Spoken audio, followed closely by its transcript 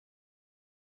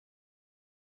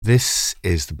This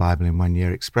is the Bible in 1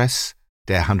 Year Express,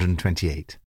 day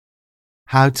 128.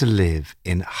 How to live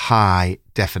in high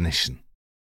definition.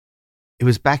 It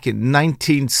was back in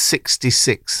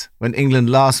 1966 when England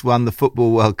last won the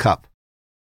Football World Cup.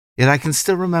 Yet I can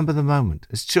still remember the moment.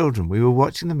 As children, we were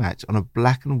watching the match on a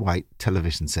black and white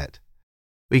television set.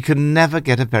 We could never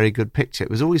get a very good picture. It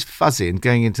was always fuzzy and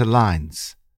going into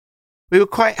lines. We were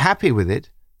quite happy with it,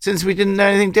 since we didn't know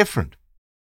anything different.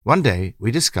 One day,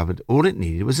 we discovered all it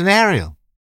needed was an aerial.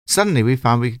 Suddenly, we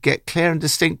found we could get clear and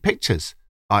distinct pictures.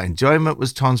 Our enjoyment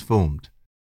was transformed.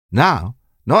 Now,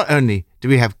 not only do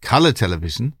we have colour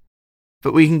television,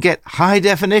 but we can get high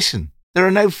definition. There are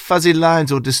no fuzzy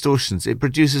lines or distortions. It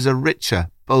produces a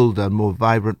richer, bolder, more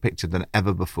vibrant picture than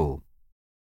ever before.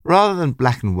 Rather than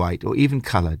black and white or even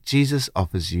colour, Jesus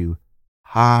offers you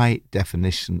high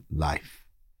definition life.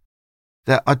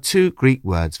 There are two Greek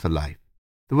words for life.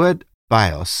 The word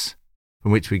bios,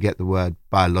 from which we get the word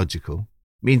biological,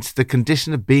 means the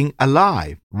condition of being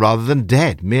alive rather than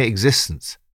dead, mere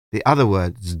existence. The other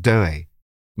word, zoe,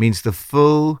 means the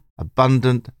full,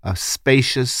 abundant,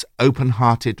 spacious,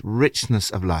 open-hearted richness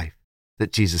of life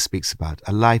that Jesus speaks about,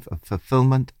 a life of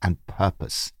fulfilment and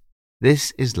purpose.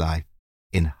 This is life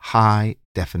in high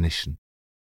definition.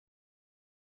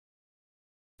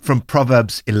 From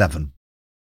Proverbs 11.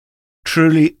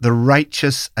 Truly the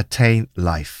righteous attain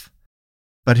life,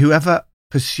 but whoever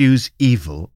pursues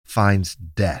evil finds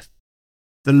death.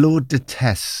 The Lord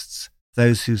detests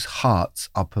those whose hearts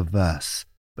are perverse,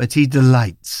 but he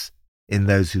delights in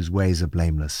those whose ways are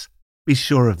blameless. Be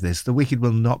sure of this, the wicked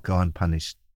will not go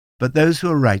unpunished, but those who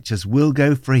are righteous will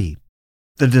go free.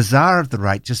 The desire of the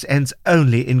righteous ends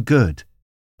only in good,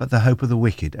 but the hope of the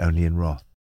wicked only in wrath.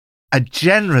 A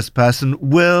generous person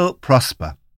will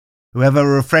prosper. Whoever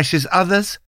refreshes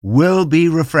others will be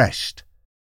refreshed.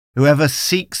 Whoever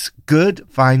seeks good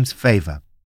finds favor,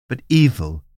 but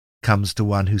evil comes to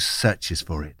one who searches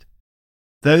for it.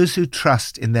 Those who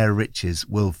trust in their riches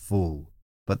will fall,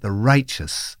 but the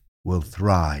righteous will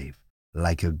thrive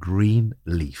like a green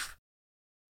leaf.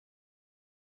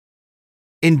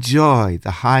 Enjoy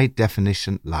the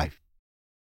high-definition life.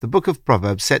 The book of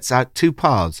Proverbs sets out two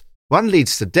paths. One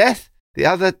leads to death, the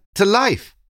other to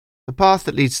life. The path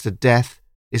that leads to death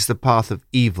is the path of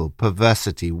evil,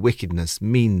 perversity, wickedness,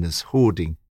 meanness,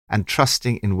 hoarding, and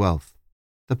trusting in wealth.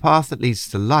 The path that leads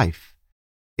to life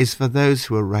is for those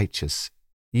who are righteous.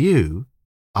 You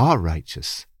are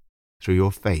righteous through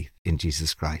your faith in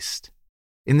Jesus Christ.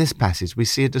 In this passage, we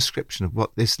see a description of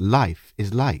what this life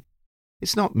is like.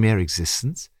 It's not mere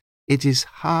existence. It is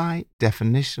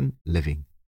high-definition living.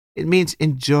 It means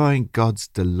enjoying God's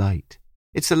delight.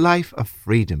 It's a life of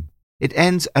freedom. It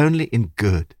ends only in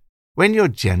good. When you're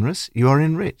generous, you are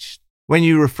enriched. When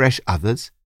you refresh others,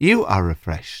 you are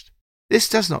refreshed. This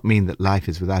does not mean that life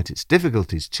is without its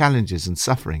difficulties, challenges, and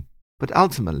suffering, but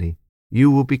ultimately,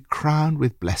 you will be crowned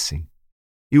with blessing.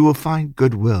 You will find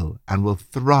goodwill and will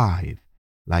thrive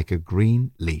like a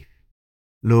green leaf.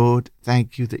 Lord,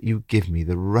 thank you that you give me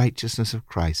the righteousness of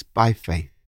Christ by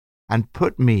faith and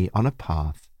put me on a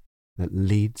path that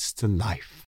leads to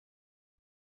life.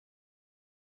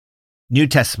 New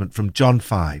Testament from John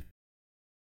 5.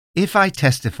 If I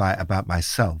testify about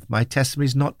myself, my testimony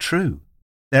is not true.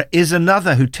 There is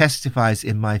another who testifies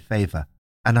in my favor,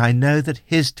 and I know that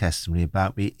his testimony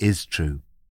about me is true.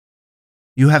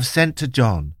 You have sent to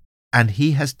John, and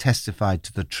he has testified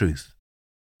to the truth.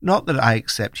 Not that I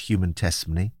accept human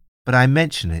testimony, but I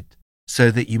mention it so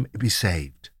that you may be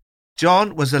saved.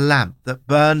 John was a lamp that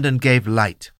burned and gave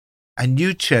light, and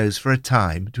you chose for a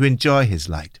time to enjoy his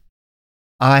light.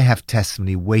 I have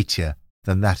testimony weightier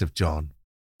than that of John.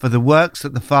 For the works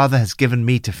that the Father has given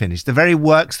me to finish, the very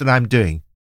works that I'm doing,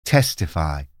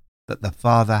 testify that the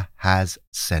Father has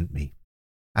sent me.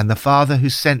 And the Father who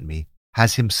sent me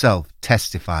has himself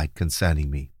testified concerning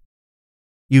me.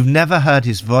 You've never heard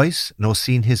his voice nor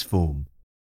seen his form,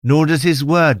 nor does his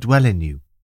word dwell in you,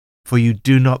 for you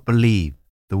do not believe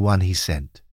the one he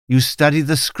sent. You study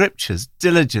the scriptures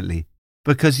diligently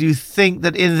because you think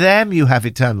that in them you have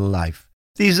eternal life.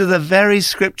 These are the very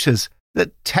scriptures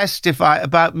that testify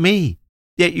about me,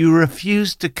 yet you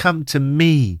refuse to come to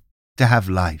me to have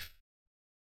life.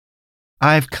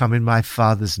 I have come in my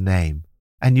Father's name,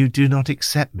 and you do not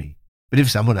accept me. But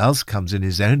if someone else comes in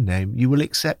his own name, you will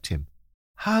accept him.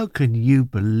 How can you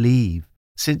believe,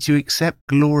 since you accept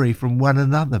glory from one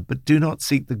another, but do not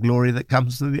seek the glory that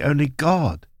comes from the only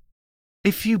God?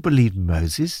 If you believed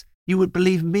Moses, you would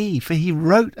believe me, for he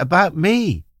wrote about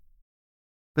me.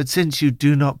 But since you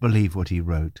do not believe what he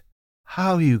wrote,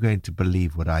 how are you going to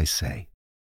believe what I say?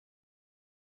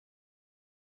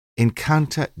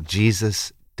 Encounter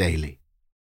Jesus daily.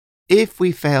 If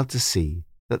we fail to see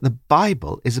that the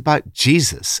Bible is about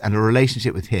Jesus and a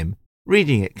relationship with him,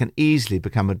 reading it can easily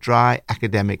become a dry,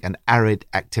 academic and arid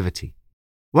activity.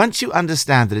 Once you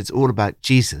understand that it's all about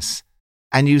Jesus,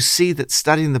 and you see that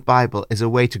studying the Bible is a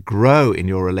way to grow in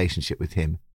your relationship with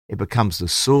him, it becomes the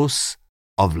source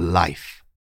of life.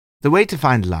 The way to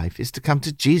find life is to come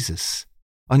to Jesus.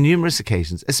 On numerous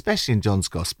occasions, especially in John's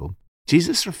Gospel,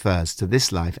 Jesus refers to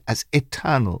this life as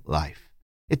eternal life.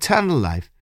 Eternal life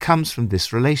comes from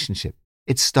this relationship.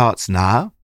 It starts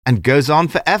now and goes on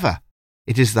forever.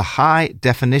 It is the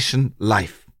high-definition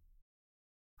life.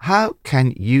 How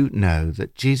can you know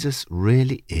that Jesus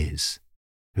really is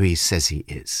who he says he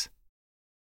is?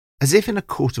 As if in a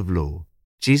court of law,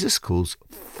 Jesus calls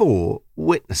 4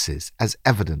 witnesses as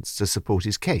evidence to support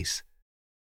his case.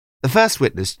 The first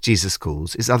witness Jesus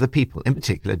calls is other people, in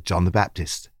particular John the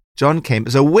Baptist. John came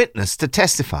as a witness to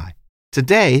testify.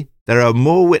 Today, there are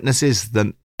more witnesses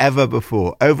than ever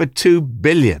before, over 2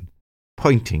 billion,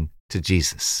 pointing to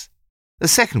Jesus. The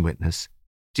second witness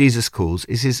Jesus calls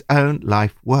is his own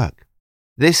life work.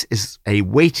 This is a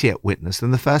weightier witness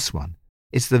than the first one.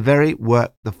 It's the very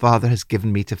work the Father has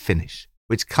given me to finish,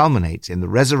 which culminates in the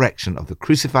resurrection of the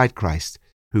crucified Christ,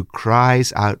 who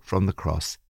cries out from the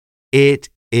cross, "It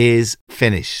is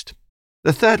finished."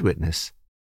 The third witness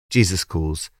Jesus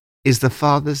calls is the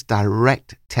Father's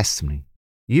direct testimony.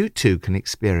 You too can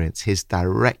experience his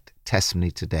direct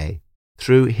testimony today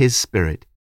through his Spirit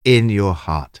in your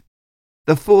heart.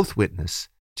 The fourth witness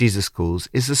Jesus calls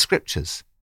is the Scriptures.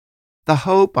 The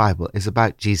whole Bible is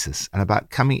about Jesus and about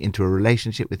coming into a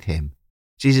relationship with him.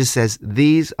 Jesus says,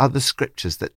 "These are the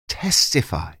Scriptures that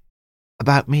testify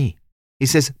about me." He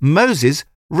says, "Moses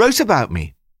wrote about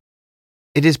me."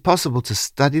 It is possible to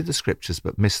study the Scriptures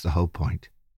but miss the whole point.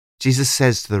 Jesus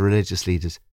says to the religious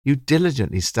leaders, "You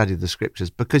diligently study the Scriptures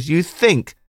because you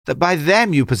think that by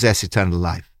them you possess eternal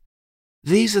life.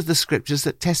 These are the Scriptures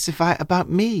that testify about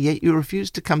me, yet you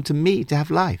refuse to come to me to have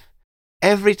life."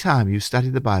 Every time you study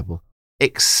the Bible,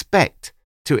 expect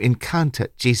to encounter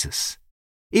Jesus.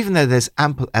 Even though there's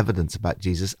ample evidence about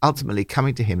Jesus, ultimately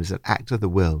coming to him is an act of the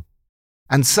will.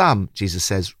 And some, Jesus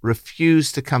says,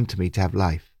 refuse to come to me to have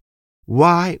life.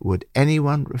 Why would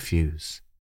anyone refuse?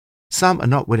 Some are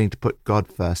not willing to put God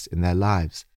first in their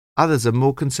lives. Others are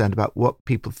more concerned about what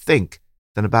people think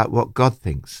than about what God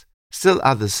thinks. Still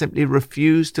others simply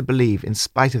refuse to believe in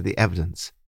spite of the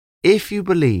evidence. If you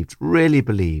believed, really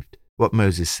believed, what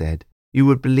Moses said, you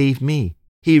would believe me.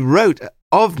 He wrote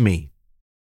of me.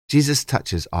 Jesus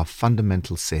touches our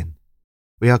fundamental sin.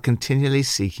 We are continually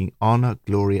seeking honor,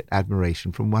 glory, and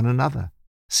admiration from one another,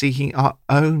 seeking our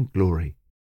own glory.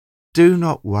 Do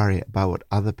not worry about what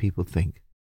other people think.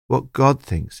 What God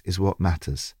thinks is what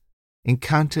matters.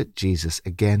 Encounter Jesus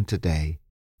again today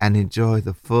and enjoy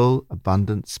the full,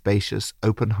 abundant, spacious,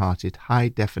 open-hearted,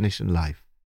 high-definition life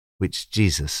which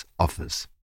Jesus offers.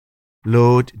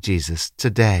 Lord Jesus,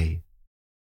 today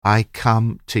I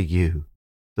come to you,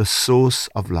 the source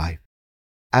of life.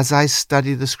 As I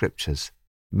study the Scriptures,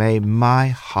 may my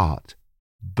heart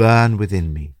burn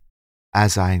within me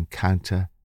as I encounter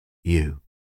you.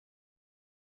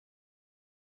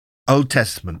 Old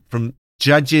Testament from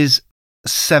Judges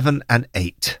 7 and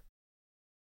 8.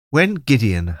 When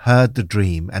Gideon heard the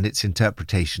dream and its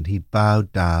interpretation, he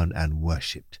bowed down and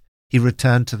worshipped. He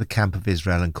returned to the camp of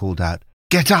Israel and called out,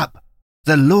 "Get up!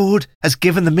 The Lord has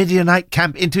given the Midianite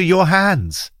camp into your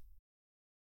hands."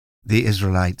 The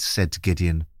Israelites said to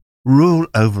Gideon, "Rule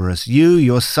over us, you,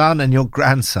 your son, and your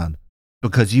grandson,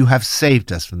 because you have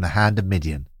saved us from the hand of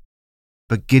Midian."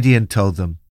 But Gideon told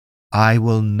them, "I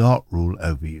will not rule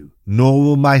over you, nor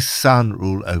will my son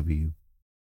rule over you.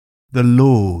 The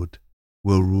Lord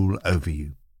will rule over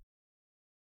you."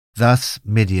 Thus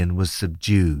Midian was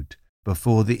subdued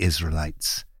before the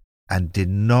Israelites and did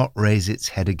not raise its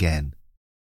head again.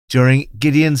 During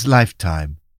Gideon's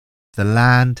lifetime, the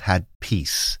land had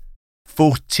peace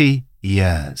 40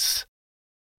 years.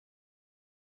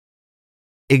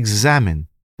 Examine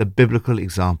the biblical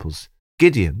examples.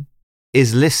 Gideon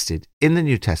is listed in the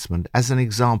New Testament as an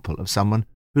example of someone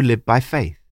who lived by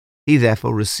faith. He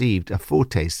therefore received a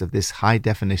foretaste of this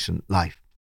high-definition life.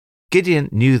 Gideon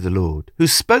knew the Lord, who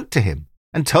spoke to him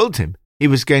and told him he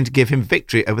was going to give him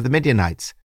victory over the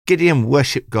Midianites. Gideon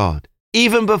worshipped God,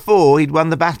 even before he'd won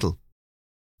the battle.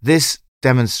 This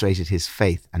demonstrated his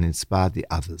faith and inspired the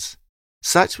others.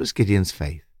 Such was Gideon's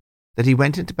faith that he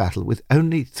went into battle with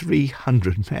only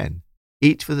 300 men,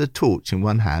 each with a torch in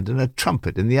one hand and a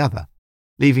trumpet in the other,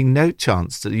 leaving no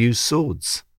chance to use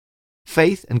swords.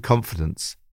 Faith and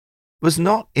confidence was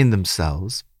not in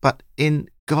themselves, but in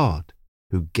God,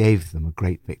 who gave them a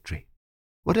great victory.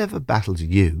 Whatever battles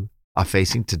you are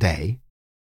facing today.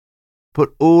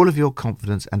 Put all of your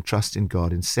confidence and trust in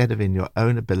God instead of in your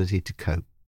own ability to cope.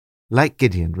 Like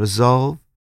Gideon, resolve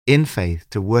in faith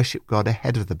to worship God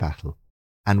ahead of the battle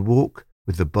and walk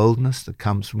with the boldness that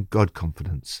comes from God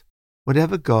confidence.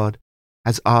 Whatever God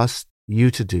has asked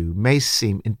you to do may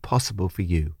seem impossible for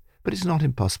you, but it's not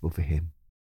impossible for him.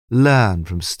 Learn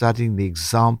from studying the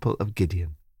example of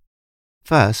Gideon.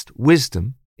 First,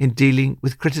 wisdom in dealing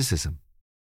with criticism.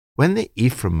 When the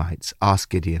Ephraimites asked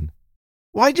Gideon,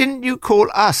 "Why didn't you call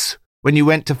us when you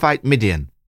went to fight Midian?"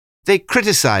 they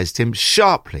criticized him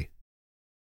sharply.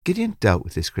 Gideon dealt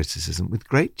with this criticism with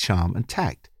great charm and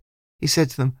tact. He said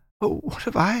to them, "Oh, what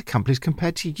have I accomplished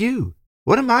compared to you?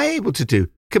 What am I able to do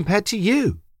compared to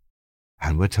you?"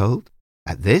 And we're told,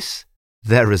 at this,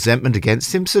 their resentment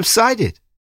against him subsided.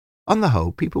 On the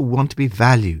whole, people want to be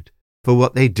valued for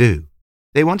what they do.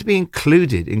 They want to be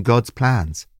included in God's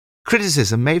plans.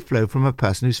 Criticism may flow from a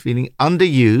person who's feeling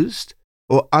underused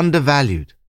or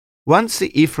undervalued. Once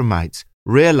the Ephraimites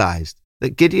realized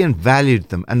that Gideon valued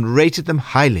them and rated them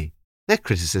highly, their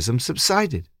criticism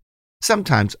subsided.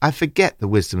 Sometimes I forget the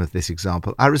wisdom of this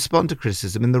example. I respond to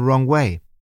criticism in the wrong way.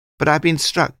 But I've been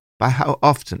struck by how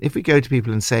often, if we go to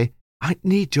people and say, "I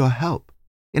need your help,"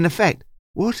 in effect,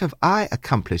 "What have I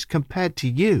accomplished compared to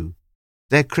you?"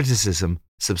 their criticism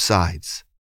subsides.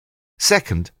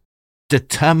 Second,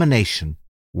 determination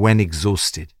when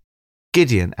exhausted.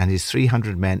 Gideon and his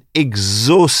 300 men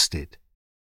exhausted,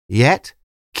 yet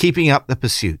keeping up the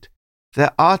pursuit.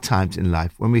 There are times in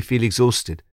life when we feel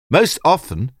exhausted. Most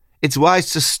often, it's wise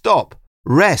to stop,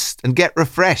 rest, and get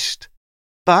refreshed.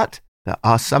 But there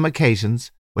are some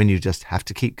occasions when you just have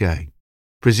to keep going.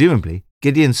 Presumably,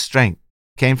 Gideon's strength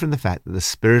came from the fact that the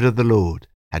Spirit of the Lord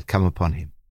had come upon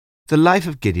him. The life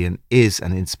of Gideon is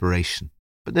an inspiration,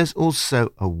 but there's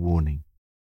also a warning.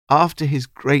 After his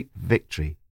great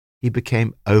victory, he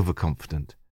became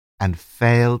overconfident and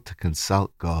failed to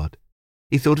consult God.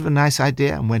 He thought of a nice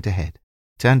idea and went ahead.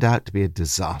 Turned out to be a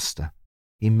disaster.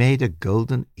 He made a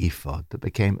golden ephod that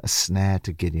became a snare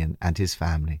to Gideon and his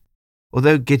family.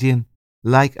 Although Gideon,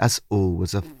 like us all,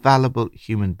 was a fallible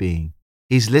human being,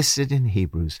 he's listed in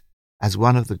Hebrews as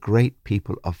one of the great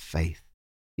people of faith.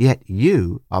 Yet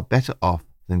you are better off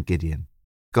than Gideon.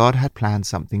 God had planned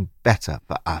something better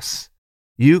for us.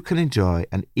 You can enjoy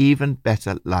an even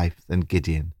better life than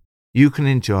Gideon. You can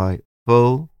enjoy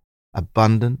full,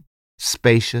 abundant,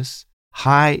 spacious,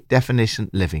 high-definition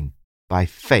living by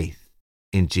faith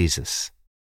in Jesus.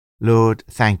 Lord,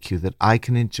 thank you that I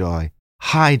can enjoy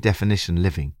high-definition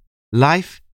living,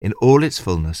 life in all its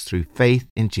fullness through faith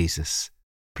in Jesus.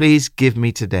 Please give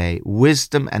me today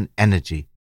wisdom and energy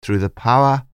through the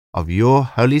power of your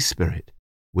Holy Spirit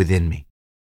within me.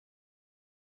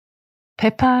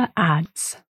 Pippa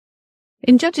adds.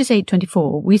 In Judges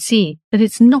 8:24, we see that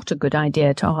it's not a good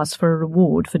idea to ask for a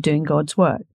reward for doing God's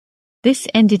work. This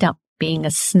ended up being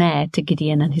a snare to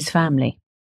Gideon and his family.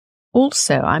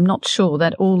 Also, I'm not sure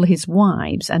that all his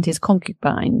wives and his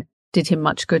concubine did him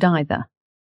much good either.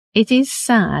 It is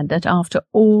sad that after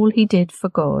all he did for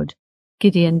God,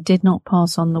 Gideon did not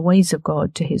pass on the ways of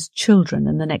God to his children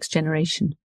and the next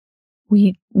generation.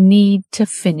 We need to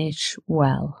finish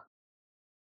well.